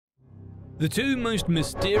The two most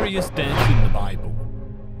mysterious deaths in the Bible.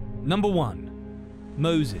 Number 1.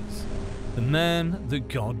 Moses, the man that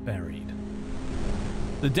God buried.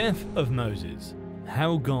 The death of Moses,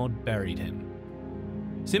 how God buried him.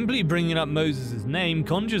 Simply bringing up Moses' name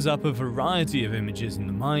conjures up a variety of images in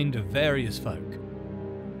the mind of various folk.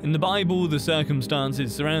 In the Bible, the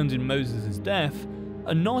circumstances surrounding Moses' death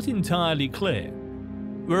are not entirely clear.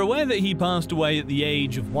 We're aware that he passed away at the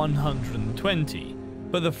age of 120,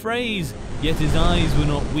 but the phrase, "yet his eyes were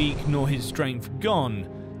not weak nor his strength gone,"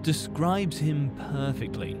 describes him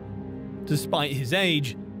perfectly. Despite his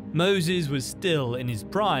age, Moses was still in his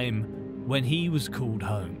prime when he was called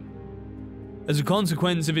home. As a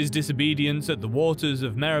consequence of his disobedience at the waters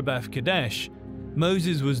of Meribah Kadesh,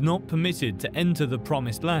 Moses was not permitted to enter the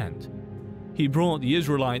promised land. He brought the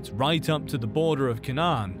Israelites right up to the border of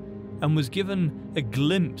Canaan and was given a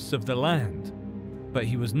glimpse of the land, but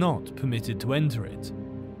he was not permitted to enter it.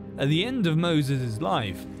 At the end of Moses'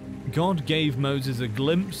 life, God gave Moses a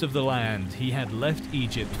glimpse of the land he had left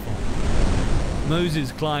Egypt for.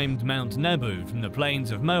 Moses climbed Mount Nebo from the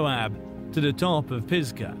plains of Moab to the top of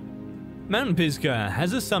Pisgah. Mount Pisgah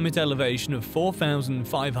has a summit elevation of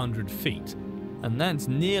 4,500 feet, and that's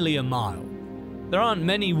nearly a mile. There aren't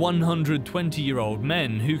many 120-year-old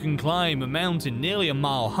men who can climb a mountain nearly a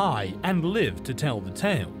mile high and live to tell the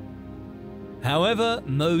tale. However,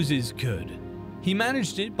 Moses could. He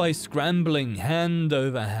managed it by scrambling hand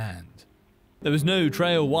over hand. There was no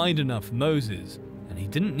trail wide enough for Moses, and he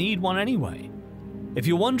didn't need one anyway. If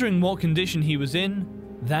you're wondering what condition he was in,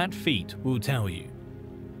 that feat will tell you.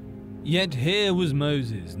 Yet here was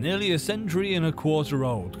Moses, nearly a century and a quarter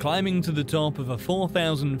old, climbing to the top of a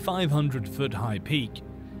 4,500-foot high peak,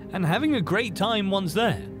 and having a great time once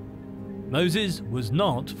there. Moses was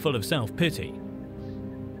not full of self-pity.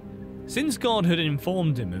 Since God had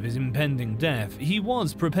informed him of his impending death, he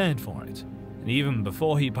was prepared for it, and even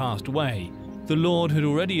before he passed away, the Lord had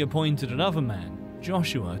already appointed another man,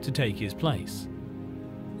 Joshua, to take his place.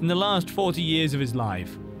 In the last 40 years of his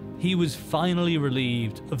life, he was finally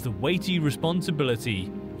relieved of the weighty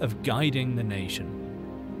responsibility of guiding the nation.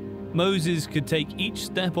 Moses could take each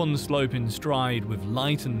step on the slope in stride with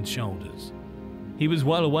lightened shoulders. He was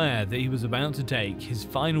well aware that he was about to take his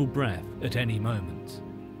final breath at any moment.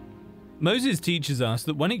 Moses teaches us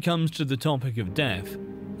that when it comes to the topic of death,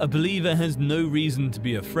 a believer has no reason to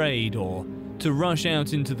be afraid or to rush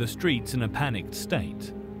out into the streets in a panicked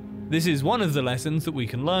state. This is one of the lessons that we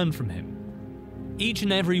can learn from him. Each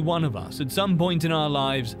and every one of us at some point in our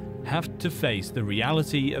lives have to face the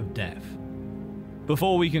reality of death.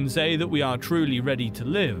 Before we can say that we are truly ready to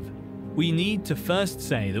live, we need to first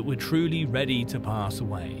say that we're truly ready to pass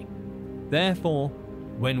away. Therefore,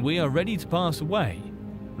 when we are ready to pass away,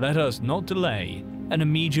 let us not delay and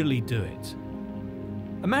immediately do it.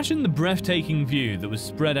 Imagine the breathtaking view that was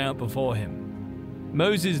spread out before him.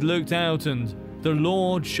 Moses looked out and the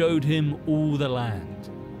Lord showed him all the land.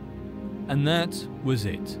 And that was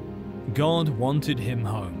it. God wanted him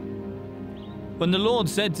home. When the Lord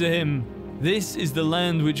said to him, "This is the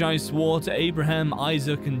land which I swore to Abraham,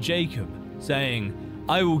 Isaac, and Jacob, saying,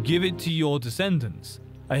 I will give it to your descendants.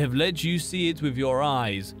 I have let you see it with your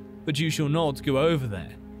eyes, but you shall not go over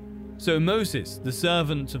there." So Moses, the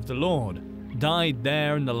servant of the Lord, died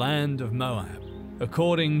there in the land of Moab,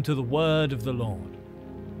 according to the word of the Lord.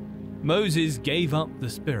 Moses gave up the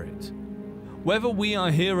spirit. Whether we are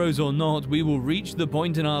heroes or not, we will reach the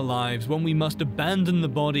point in our lives when we must abandon the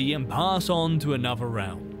body and pass on to another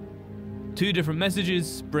realm. Two different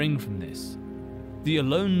messages spring from this. The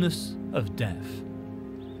aloneness of death.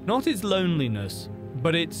 Not its loneliness,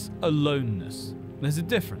 but its aloneness. There's a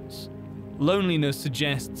difference. Loneliness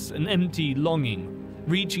suggests an empty longing,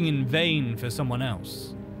 reaching in vain for someone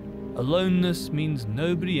else. Aloneness means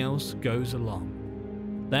nobody else goes along.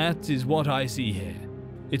 That is what I see here.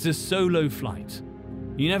 It's a solo flight.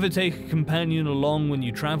 You never take a companion along when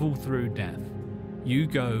you travel through death. You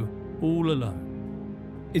go all alone.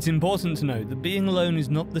 It's important to note that being alone is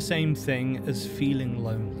not the same thing as feeling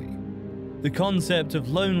lonely. The concept of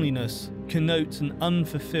loneliness connotes an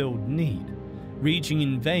unfulfilled need, reaching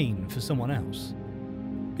in vain for someone else.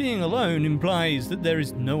 Being alone implies that there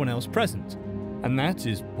is no one else present, and that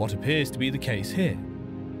is what appears to be the case here.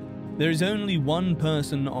 There is only one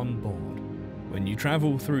person on board. When you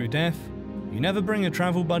travel through death, you never bring a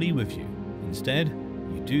travel buddy with you. Instead,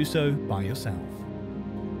 you do so by yourself.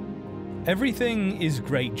 Everything is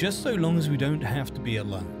great just so long as we don't have to be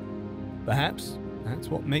alone. Perhaps that's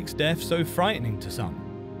what makes death so frightening to some.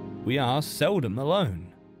 We are seldom alone.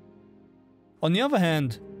 On the other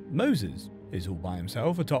hand, Moses is all by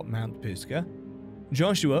himself atop Mount Pisgah.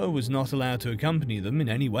 Joshua was not allowed to accompany them in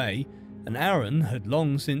any way, and Aaron had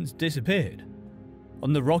long since disappeared.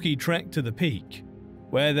 On the rocky trek to the peak,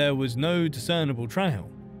 where there was no discernible trail,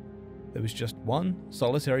 there was just one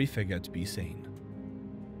solitary figure to be seen.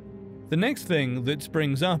 The next thing that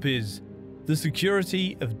springs up is the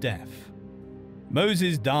security of death.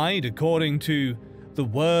 Moses died according to the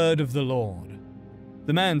word of the Lord.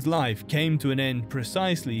 The man's life came to an end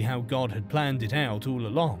precisely how God had planned it out all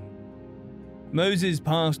along. Moses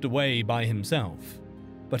passed away by himself,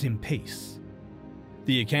 but in peace.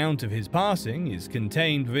 The account of his passing is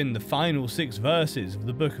contained within the final 6 verses of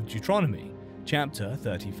the book of Deuteronomy, chapter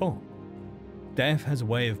 34. Death has a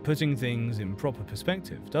way of putting things in proper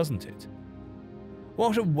perspective, doesn't it?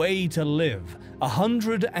 What a way to live!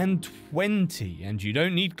 120 and you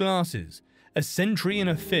don't need glasses. A century and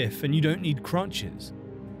a fifth and you don't need crutches.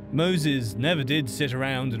 Moses never did sit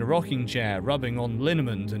around in a rocking chair rubbing on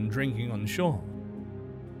liniment and drinking on shore.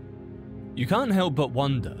 You can't help but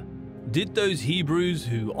wonder, did those Hebrews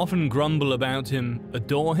who often grumble about him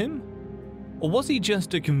adore him? Or was he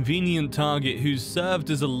just a convenient target who served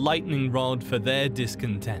as a lightning rod for their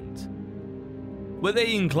discontent? Were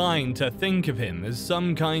they inclined to think of him as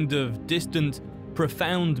some kind of distant,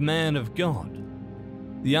 profound man of God?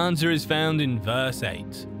 The answer is found in verse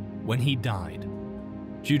 8, when he died.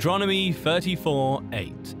 Deuteronomy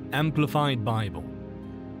 34:8, Amplified Bible.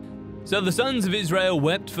 So the sons of Israel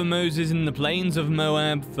wept for Moses in the plains of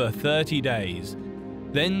Moab for 30 days.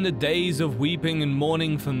 Then the days of weeping and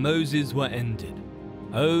mourning for Moses were ended.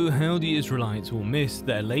 Oh, how the Israelites will miss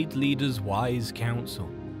their late leader's wise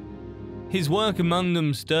counsel. His work among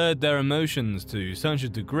them stirred their emotions to such a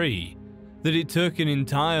degree that it took an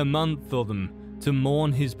entire month for them to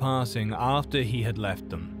mourn his passing after he had left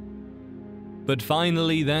them. But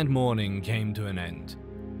finally that mourning came to an end.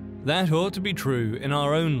 That ought to be true in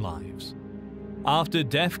our own lives. After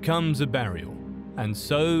death comes a burial, and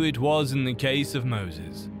so it was in the case of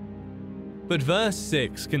Moses. But verse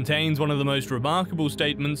 6 contains one of the most remarkable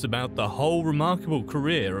statements about the whole remarkable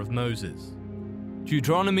career of Moses.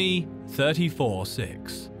 Deuteronomy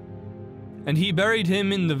 34:6. And he buried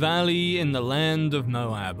him in the valley in the land of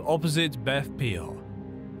Moab, opposite Beth Peor.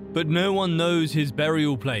 But no one knows his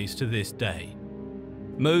burial place to this day.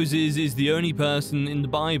 Moses is the only person in the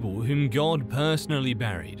Bible whom God personally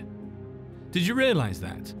buried. Did you realize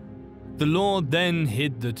that? The Lord then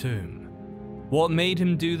hid the tomb. What made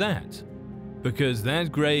him do that? Because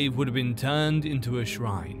that grave would have been turned into a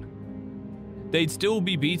shrine. They'd still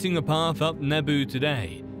be beating a path up Nebu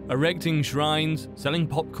today, erecting shrines, selling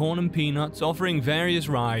popcorn and peanuts, offering various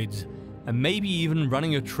rides, and maybe even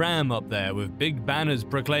running a tram up there with big banners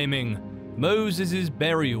proclaiming Moses'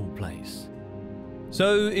 burial place.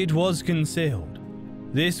 So it was concealed.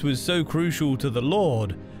 This was so crucial to the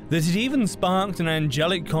Lord that it even sparked an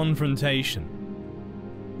angelic confrontation.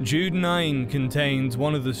 Jude 9 contains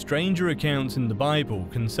one of the stranger accounts in the Bible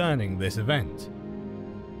concerning this event.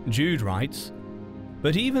 Jude writes,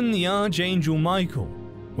 "But even the archangel Michael,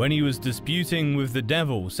 when he was disputing with the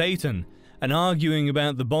devil, Satan, and arguing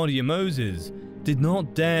about the body of Moses, did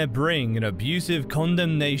not dare bring an abusive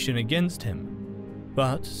condemnation against him,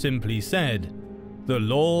 but simply said, 'The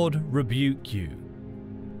Lord rebuke you.'"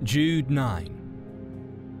 Jude 9.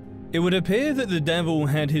 It would appear that the devil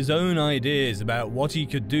had his own ideas about what he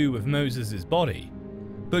could do with Moses' body,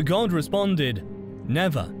 but God responded,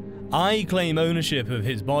 "Never. I claim ownership of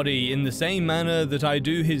his body in the same manner that I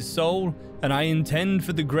do his soul, and I intend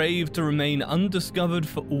for the grave to remain undiscovered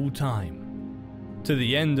for all time." To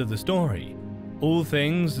the end of the story, all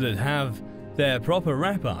things that have their proper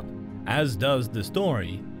wrap-up, as does the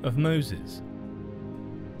story of Moses.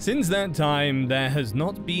 Since that time, there has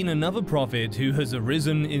not been another prophet who has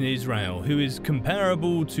arisen in Israel who is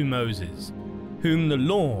comparable to Moses, whom the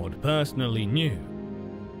Lord personally knew.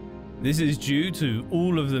 This is due to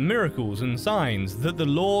all of the miracles and signs that the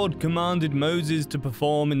Lord commanded Moses to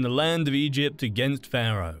perform in the land of Egypt against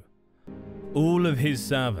Pharaoh. All of his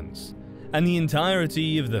servants, and the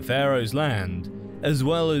entirety of the Pharaoh's land, as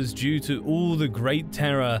well as due to all the great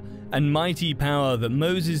terror and mighty power that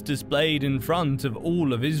Moses displayed in front of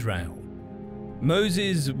all of Israel.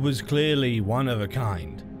 Moses was clearly one of a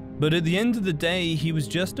kind, but at the end of the day he was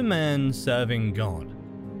just a man serving God.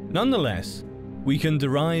 Nonetheless, we can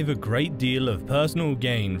derive a great deal of personal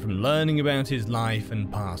gain from learning about his life and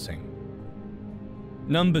passing.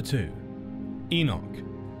 Number 2. Enoch.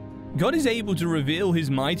 God is able to reveal his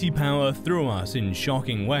mighty power through us in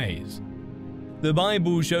shocking ways. The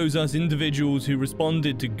Bible shows us individuals who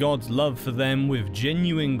responded to God's love for them with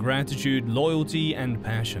genuine gratitude, loyalty, and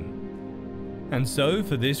passion. And so,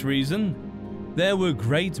 for this reason, there were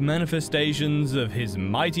great manifestations of his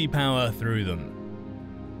mighty power through them.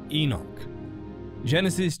 Enoch.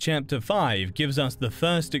 Genesis chapter 5 gives us the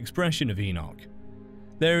first expression of Enoch.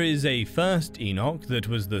 There is a first Enoch that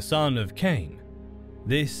was the son of Cain.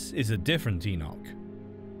 This is a different Enoch.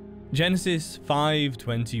 Genesis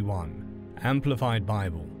 5:21, Amplified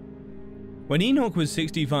Bible. When Enoch was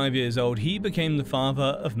 65 years old, he became the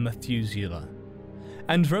father of Methuselah.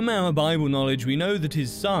 And from our Bible knowledge, we know that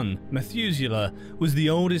his son, Methuselah, was the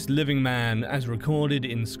oldest living man as recorded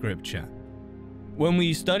in Scripture. When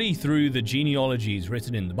we study through the genealogies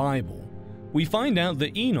written in the Bible, we find out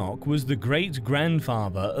that Enoch was the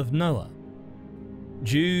great-grandfather of Noah.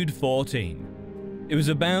 Jude 14. It was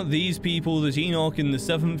about these people that Enoch in the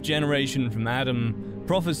 7th generation from Adam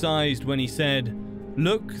prophesied when he said,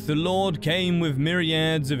 "Look, the Lord came with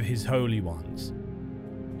myriads of his holy ones."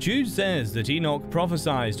 Jude says that Enoch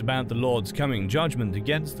prophesied about the Lord's coming judgment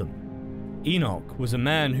against them. Enoch was a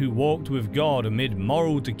man who walked with God amid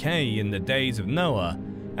moral decay in the days of Noah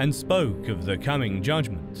and spoke of the coming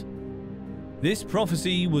judgment. This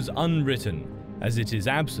prophecy was unwritten, as it is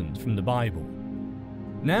absent from the Bible.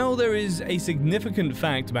 Now there is a significant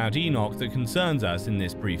fact about Enoch that concerns us in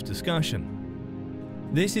this brief discussion.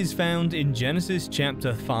 This is found in Genesis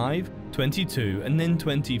chapter 5, 22 and then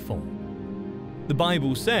 24. The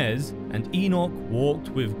Bible says, "And Enoch walked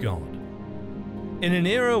with God." In an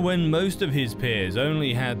era when most of his peers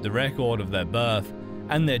only had the record of their birth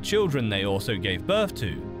and their children they also gave birth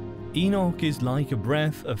to, Enoch is like a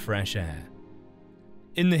breath of fresh air.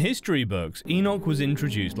 In the history books, Enoch was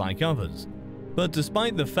introduced like others, but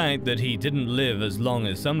despite the fact that he didn't live as long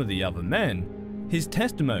as some of the other men, his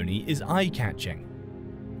testimony is eye-catching.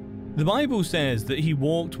 The Bible says that he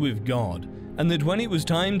walked with God, and that when it was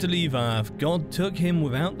time to leave earth, God took him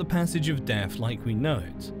without the passage of death like we know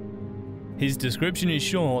it. His description is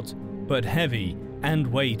short, but heavy and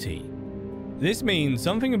weighty. This means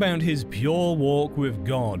something about his pure walk with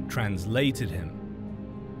God translated him.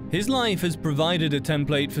 His life has provided a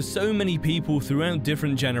template for so many people throughout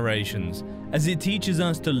different generations, as it teaches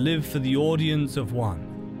us to live for the audience of one.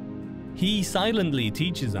 He silently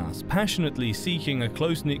teaches us, passionately seeking a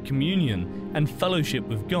close-knit communion and fellowship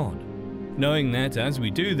with God, knowing that as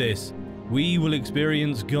we do this, we will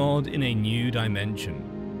experience God in a new dimension.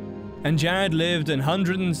 And Jared lived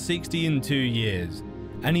 162 years,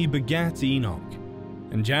 and he begat Enoch.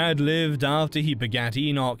 And Jared lived after he begat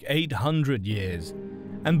Enoch 800 years,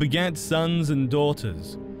 and begat sons and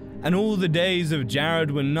daughters. And all the days of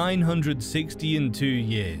Jared were 962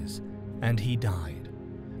 years, and he died.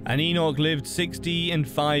 And Enoch lived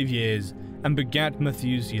 65 years, and begat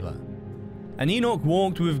Methuselah. And Enoch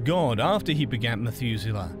walked with God after he begat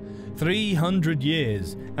Methuselah 300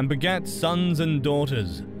 years, and begat sons and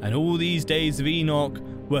daughters, and all these days of Enoch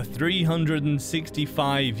were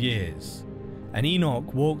 365 years. And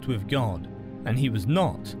Enoch walked with God, and he was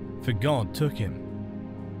not, for God took him.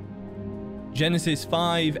 Genesis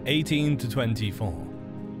 5:18-24.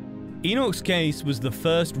 Enoch's case was the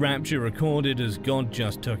first rapture recorded as God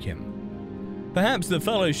just took him. Perhaps the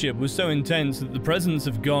fellowship was so intense that the presence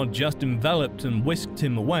of God just enveloped and whisked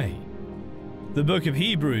him away. The book of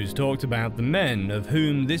Hebrews talked about the men of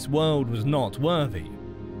whom this world was not worthy.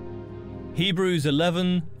 Hebrews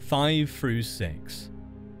 11:5-6.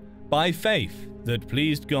 By faith that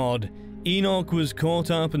pleased God, Enoch was caught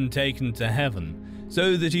up and taken to heaven,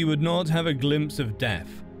 so that he would not have a glimpse of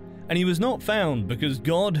death. And he was not found because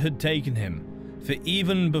God had taken him, for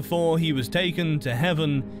even before he was taken to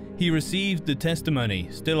heaven, he received the testimony,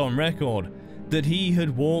 still on record, that he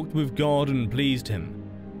had walked with God and pleased him.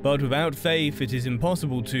 But without faith it is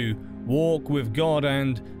impossible to walk with God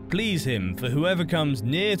and please him, for whoever comes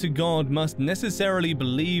near to God must necessarily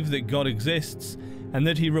believe that God exists, and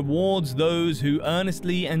that he rewards those who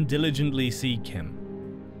earnestly and diligently seek him.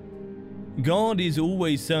 God is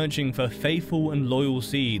always searching for faithful and loyal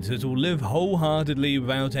seeds that will live wholeheartedly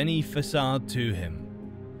without any facade to him.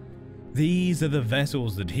 These are the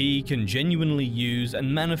vessels that he can genuinely use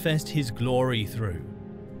and manifest his glory through.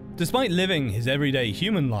 Despite living his everyday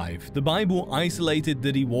human life, the Bible isolated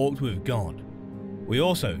that he walked with God. We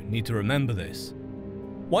also need to remember this.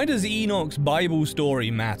 Why does Enoch's Bible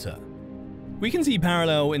story matter? We can see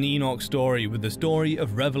parallel in Enoch's story with the story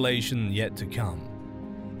of Revelation yet to come.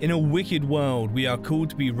 In a wicked world, we are called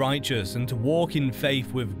to be righteous and to walk in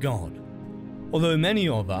faith with God. Although many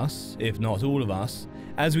of us, if not all of us,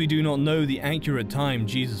 as we do not know the accurate time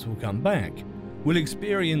Jesus will come back, will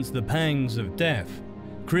experience the pangs of death,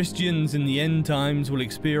 Christians in the end times will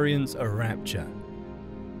experience a rapture.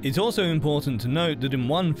 It's also important to note that in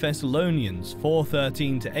 1 Thessalonians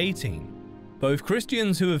 4:13-18, both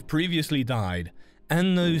Christians who have previously died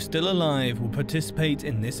and those still alive will participate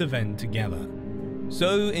in this event together.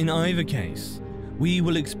 So in either case, we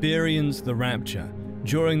will experience the rapture.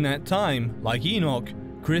 During that time, like Enoch,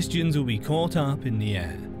 Christians will be caught up in the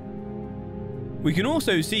air. We can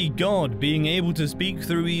also see God being able to speak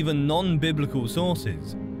through even non-biblical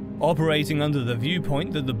sources, operating under the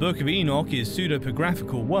viewpoint that the Book of Enoch is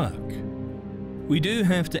pseudepigraphical work. We do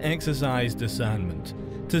have to exercise discernment,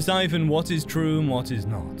 to siphon what is true and what is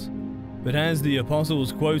not. But as the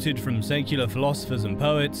apostles quoted from secular philosophers and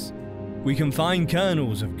poets, we can find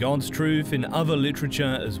kernels of God's truth in other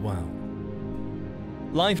literature as well.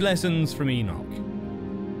 Life lessons from Enoch.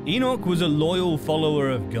 Enoch was a loyal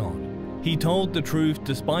follower of God. He told the truth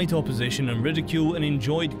despite opposition and ridicule and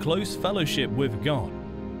enjoyed close fellowship with God.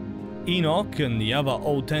 Enoch and the other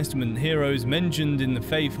Old Testament heroes mentioned in the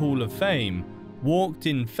Faith Hall of Fame walked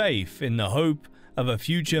in faith in the hope of a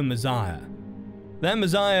future Messiah. That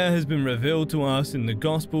Messiah has been revealed to us in the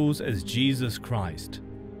Gospels as Jesus Christ.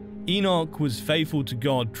 Enoch was faithful to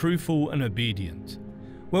God, truthful and obedient.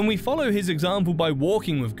 When we follow his example by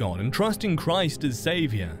walking with God and trusting Christ as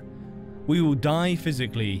Savior, we will die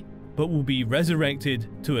physically, but will be resurrected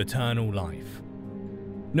to eternal life.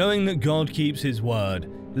 Knowing that God keeps his word,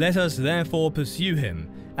 let us therefore pursue him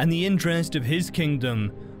and the interest of his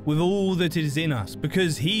kingdom with all that is in us,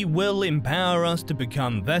 because he will empower us to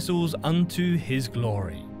become vessels unto his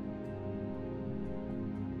glory.